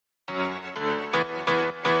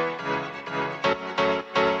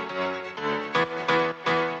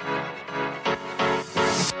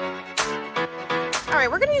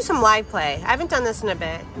we're gonna do some live play. I haven't done this in a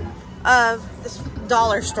bit. Of this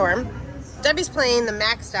Dollar Storm. Debbie's playing the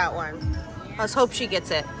maxed out one. Let's hope she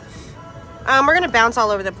gets it. We're gonna bounce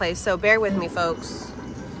all over the place, so bear with me, folks.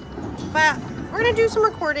 But we're gonna do some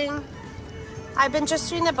recording. I've been just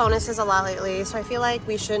doing the bonuses a lot lately, so I feel like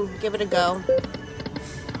we should give it a go.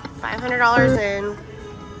 $500 in.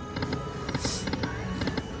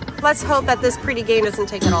 Let's hope that this pretty game doesn't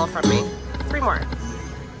take it all from me. 3 more.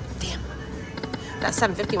 Damn. That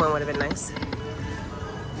 751 would have been nice.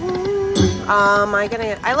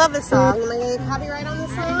 I love this song. Am I gonna get copyright on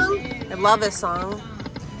this song? I love this song.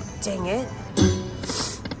 Dang it.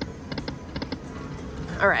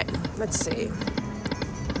 All right, let's see.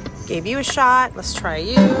 Gave you a shot. Let's try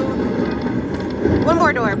you. 1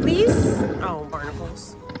 more door, please. Oh,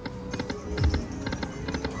 barnacles.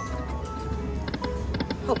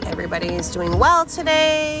 Hope everybody is doing well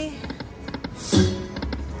today.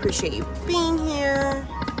 Appreciate you being here.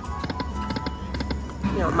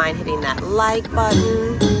 You don't mind hitting that like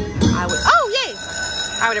button. Oh, yay!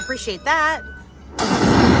 I would appreciate that.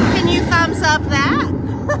 Can you thumbs up that?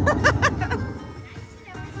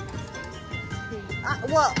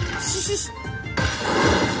 Well,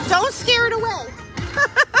 don't scare it away.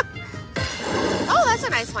 Oh, that's a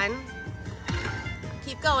nice one.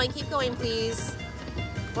 Keep going, please.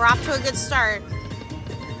 We're off to a good start.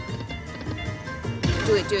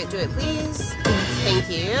 Do it, please. Thank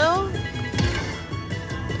you.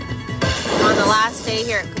 On the last day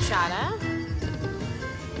here at Coushatta.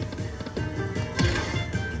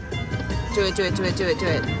 Do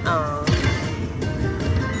it. Oh.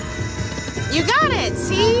 You got it,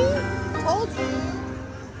 see? Told you.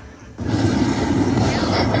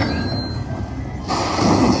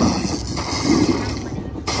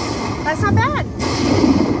 That's not bad.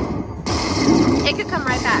 It could come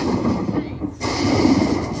right back.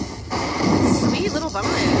 Sweet little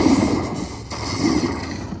bonus.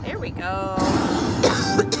 There we go.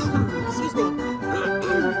 Excuse me.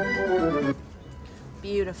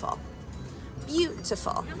 Beautiful.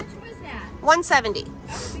 Beautiful. How much was that? 170.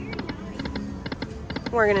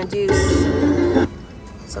 We're gonna do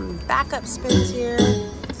some backup spins here.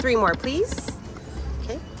 3 more, please.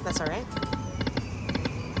 Okay, that's all right.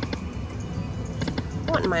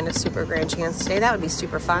 I wouldn't mind a super grand chance today. That would be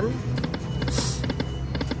super fun.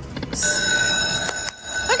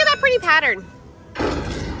 Look at that pretty pattern.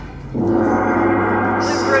 We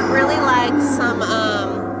would really like some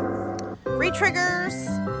re-triggers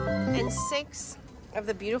and 6 of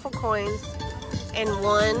the beautiful coins and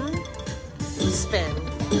 1 spin,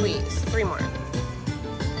 please. 3 more.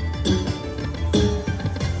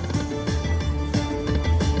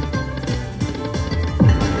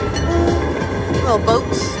 Little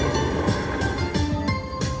boats.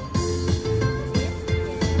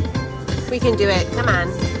 We can do it. Come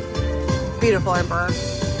on. Beautiful Emperor.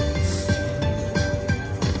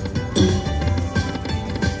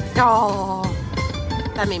 Oh,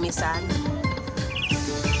 that made me sad.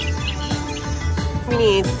 We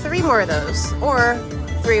need 3 more of those, or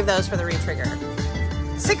 3 of those for the re-trigger.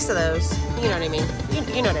 6 of those. You know what I mean.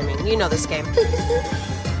 You know what I mean. You know this game.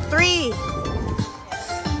 3.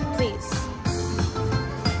 Please.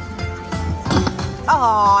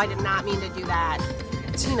 Oh, I did not mean to do that.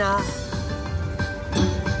 Tina.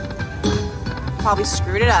 Probably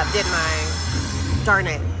screwed it up, didn't I? Darn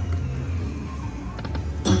it.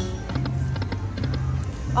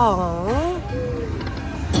 Oh.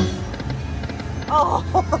 Oh.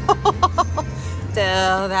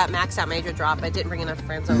 That maxed out major drop. I didn't bring enough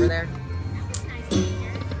friends over there.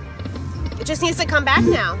 It just needs to come back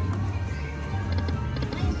now.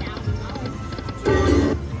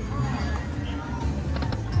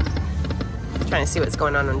 Trying to see what's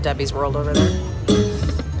going on in Debbie's world over there.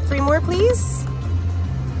 3 more, please.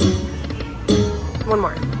 1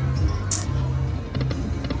 more.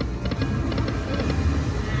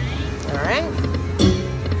 All right.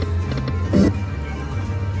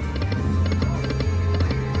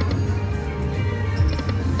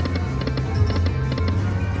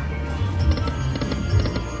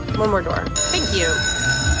 One more door. Thank you.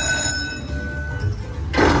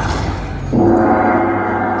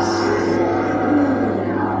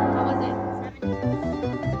 What was it?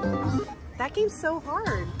 7. That game's so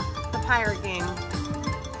hard. The pirate game.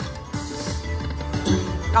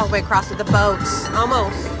 All the way across with the boats.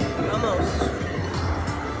 Almost. Almost.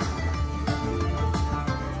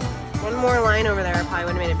 1 more line over there probably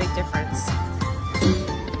would have made a big difference.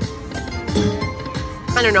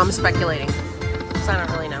 I don't know. I'm speculating. So I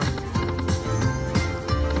don't really know.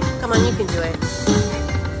 Come on, you can do it.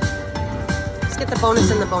 Let's get the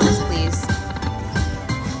bonus in the bonus, please.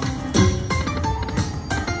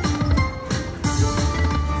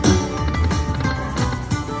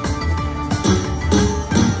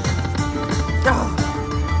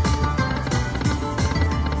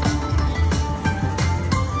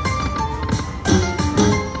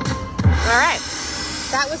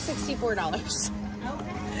 $64.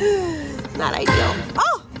 Not ideal.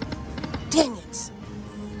 Oh! Dang it.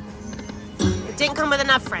 It didn't come with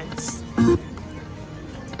enough friends.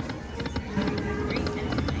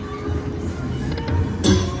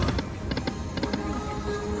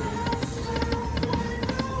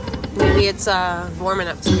 Maybe it's warming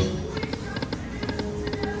up to me.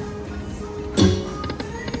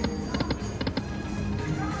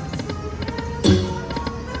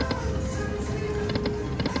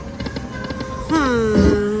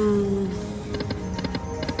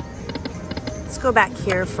 Let's go back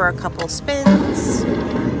here for a couple spins.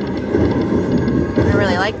 I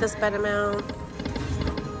really like this bet amount.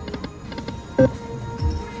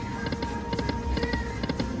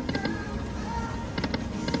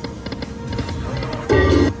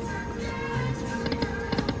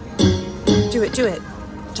 Do it.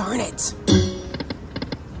 Darn it.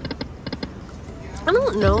 I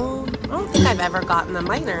don't know. I don't think I've ever gotten the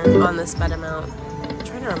minor on this bet amount. I'm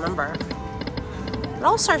trying to remember. It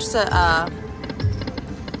all starts to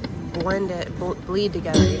bleed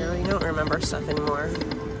together, you know? You don't remember stuff anymore.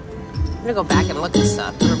 I'm gonna go back and look at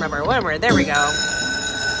stuff to remember. Whatever, there we go.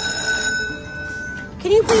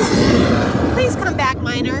 Can you please come back,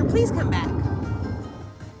 minor? Please come back.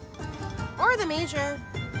 Or the major.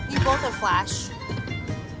 You both have flash.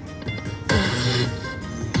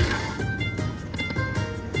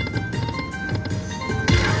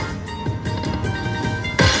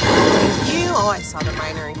 Thank you. Oh, I saw the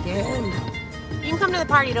minor again. You can come to the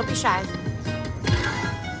party. Don't be shy.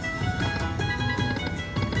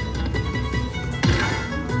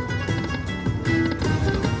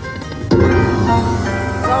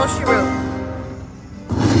 That's all she wrote.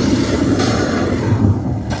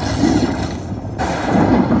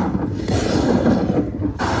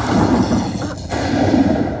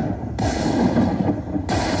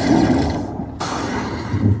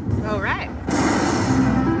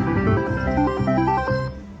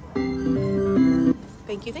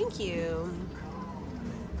 Thank you.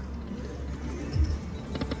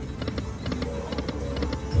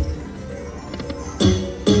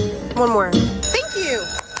 One more. Thank you.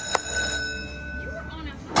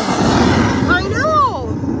 I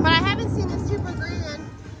know, but I haven't seen the super grand.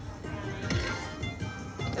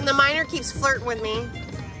 And the minor keeps flirting with me.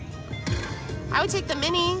 I would take the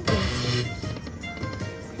mini.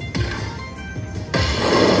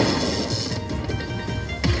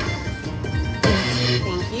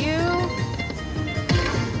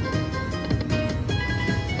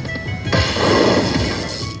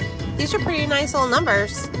 These are pretty nice little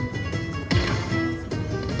numbers.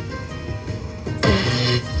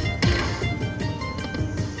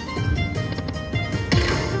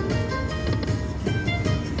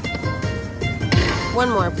 One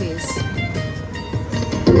more, please.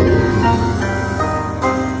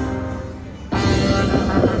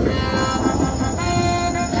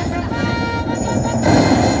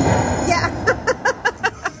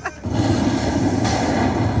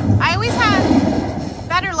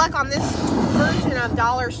 On this version of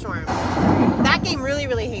DollarStorm. That game really,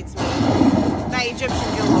 really hates me. That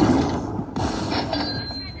Egyptian jewel.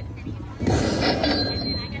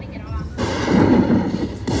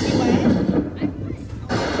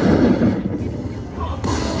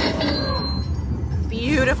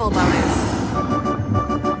 Beautiful bonus.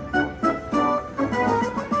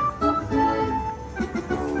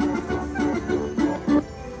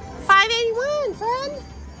 $5.81, friend.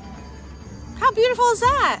 How beautiful is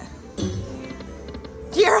that?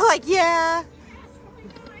 You're like, yeah.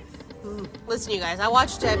 Listen, you guys, I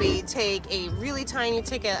watched Debbie take a really tiny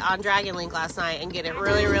ticket on Dragon Link last night and get it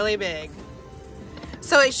really, really big.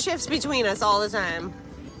 So it shifts between us all the time.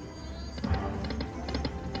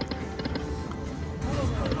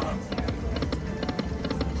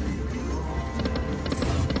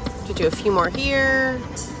 Could do a few more here.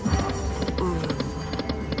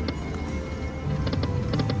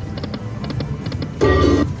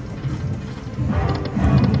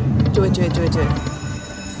 Do it.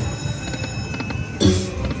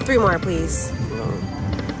 3 more, please.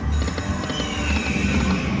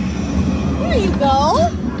 There you go.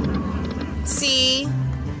 See?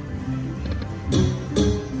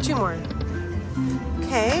 2 more.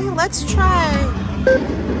 Okay, let's try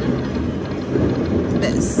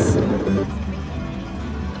this.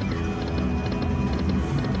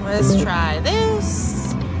 Let's try this.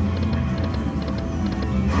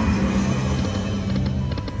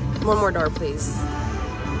 One more door, please.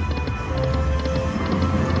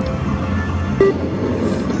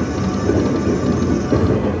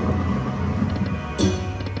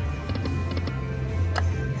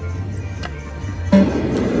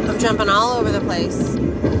 I'm jumping all over the place.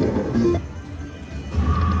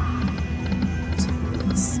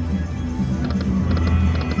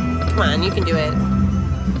 Come on, you can do it.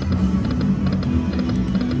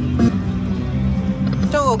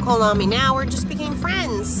 Don't go cold on me now. We're just became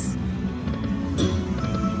friends.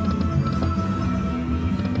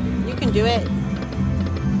 You can do it.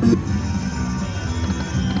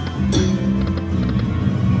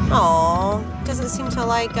 Oh, doesn't seem to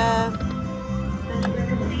like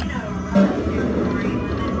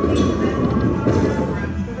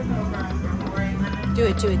do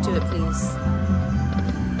it, please.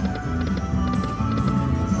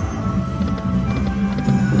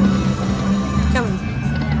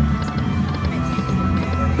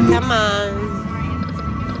 Come on.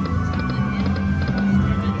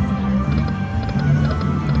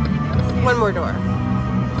 One more door.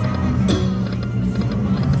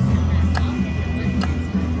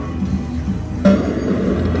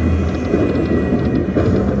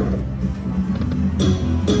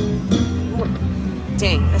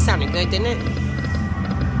 Dang, that sounded good, didn't it?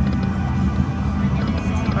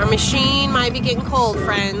 Our machine might be getting cold,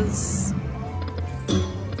 friends.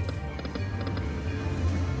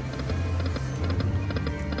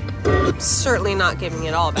 Certainly not giving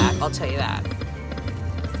it all back, I'll tell you that.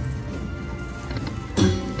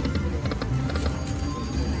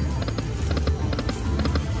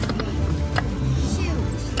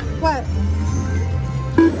 What?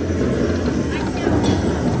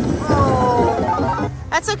 Oh.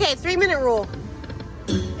 That's okay, 3-minute rule.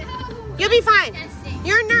 No, you'll be fine. Disgusting.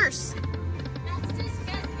 You're a nurse. That's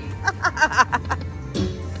disgusting.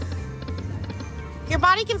 Your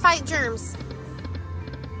body can fight germs.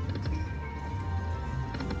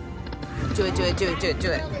 Do it.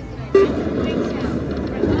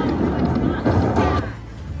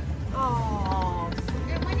 Oh.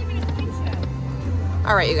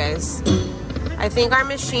 All right, you guys. I think our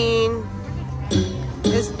machine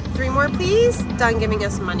is 3 more, please. Done giving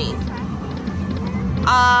us money.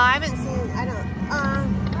 I haven't seen. I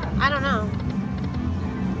don't know.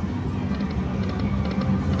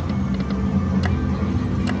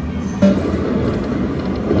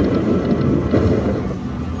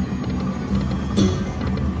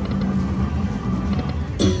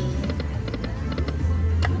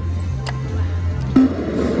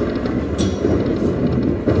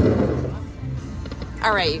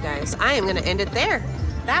 All right, you guys, I am going to end it there.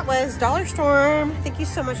 That was Dollar Storm. Thank you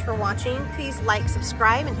so much for watching. Please like,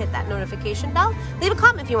 subscribe, and hit that notification bell. Leave a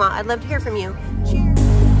comment if you want. I'd love to hear from you. Cheers.